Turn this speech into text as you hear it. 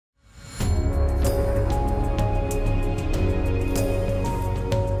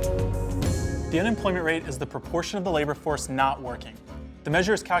The unemployment rate is the proportion of the labor force not working. The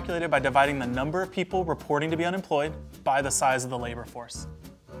measure is calculated by dividing the number of people reporting to be unemployed by the size of the labor force.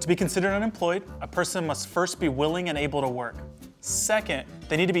 To be considered unemployed, a person must first be willing and able to work. Second,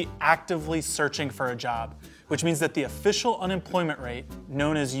 they need to be actively searching for a job, which means that the official unemployment rate,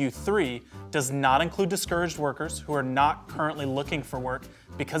 known as U3, does not include discouraged workers who are not currently looking for work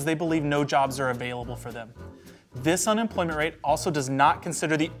because they believe no jobs are available for them. This unemployment rate also does not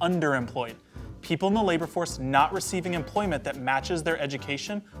consider the underemployed, people in the labor force not receiving employment that matches their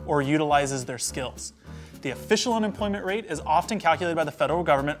education or utilizes their skills. The official unemployment rate is often calculated by the federal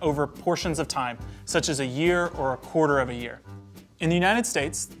government over portions of time, such as a year or a quarter of a year. In the United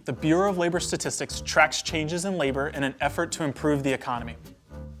States, the Bureau of Labor Statistics tracks changes in labor in an effort to improve the economy.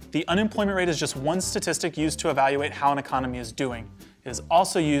 The unemployment rate is just one statistic used to evaluate how an economy is doing. It is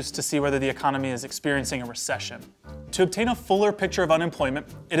also used to see whether the economy is experiencing a recession. To obtain a fuller picture of unemployment,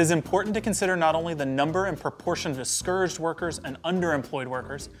 it is important to consider not only the number and proportion of discouraged workers and underemployed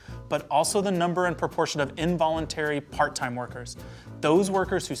workers, but also the number and proportion of involuntary part-time workers, those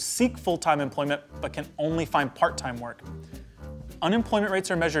workers who seek full-time employment but can only find part-time work. Unemployment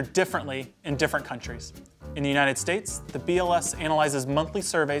rates are measured differently in different countries. In the United States, the BLS analyzes monthly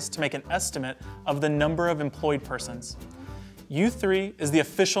surveys to make an estimate of the number of employed persons. U3 is the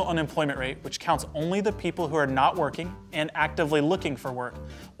official unemployment rate, which counts only the people who are not working and actively looking for work,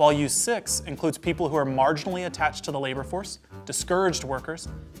 while U6 includes people who are marginally attached to the labor force, discouraged workers,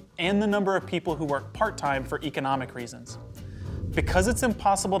 and the number of people who work part-time for economic reasons. Because it's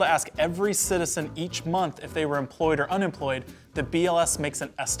impossible to ask every citizen each month if they were employed or unemployed, the BLS makes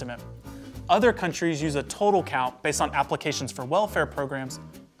an estimate. Other countries use a total count based on applications for welfare programs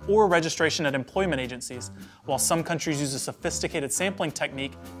or registration at employment agencies, while some countries use a sophisticated sampling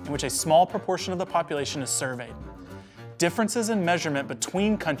technique in which a small proportion of the population is surveyed. Differences in measurement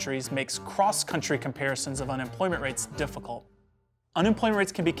between countries makes cross-country comparisons of unemployment rates difficult. Unemployment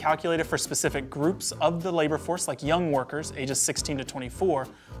rates can be calculated for specific groups of the labor force, like young workers ages 16 to 24,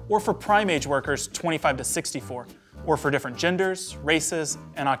 or for prime-age workers 25 to 64, or for different genders, races,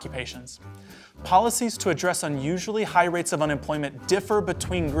 and occupations. Policies to address unusually high rates of unemployment differ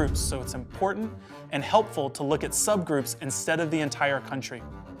between groups, so it's important and helpful to look at subgroups instead of the entire country.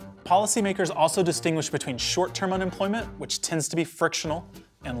 Policymakers also distinguish between short-term unemployment, which tends to be frictional,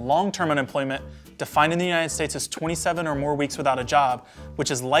 and long-term unemployment, defined in the United States as 27 or more weeks without a job, which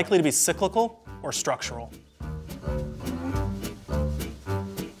is likely to be cyclical or structural.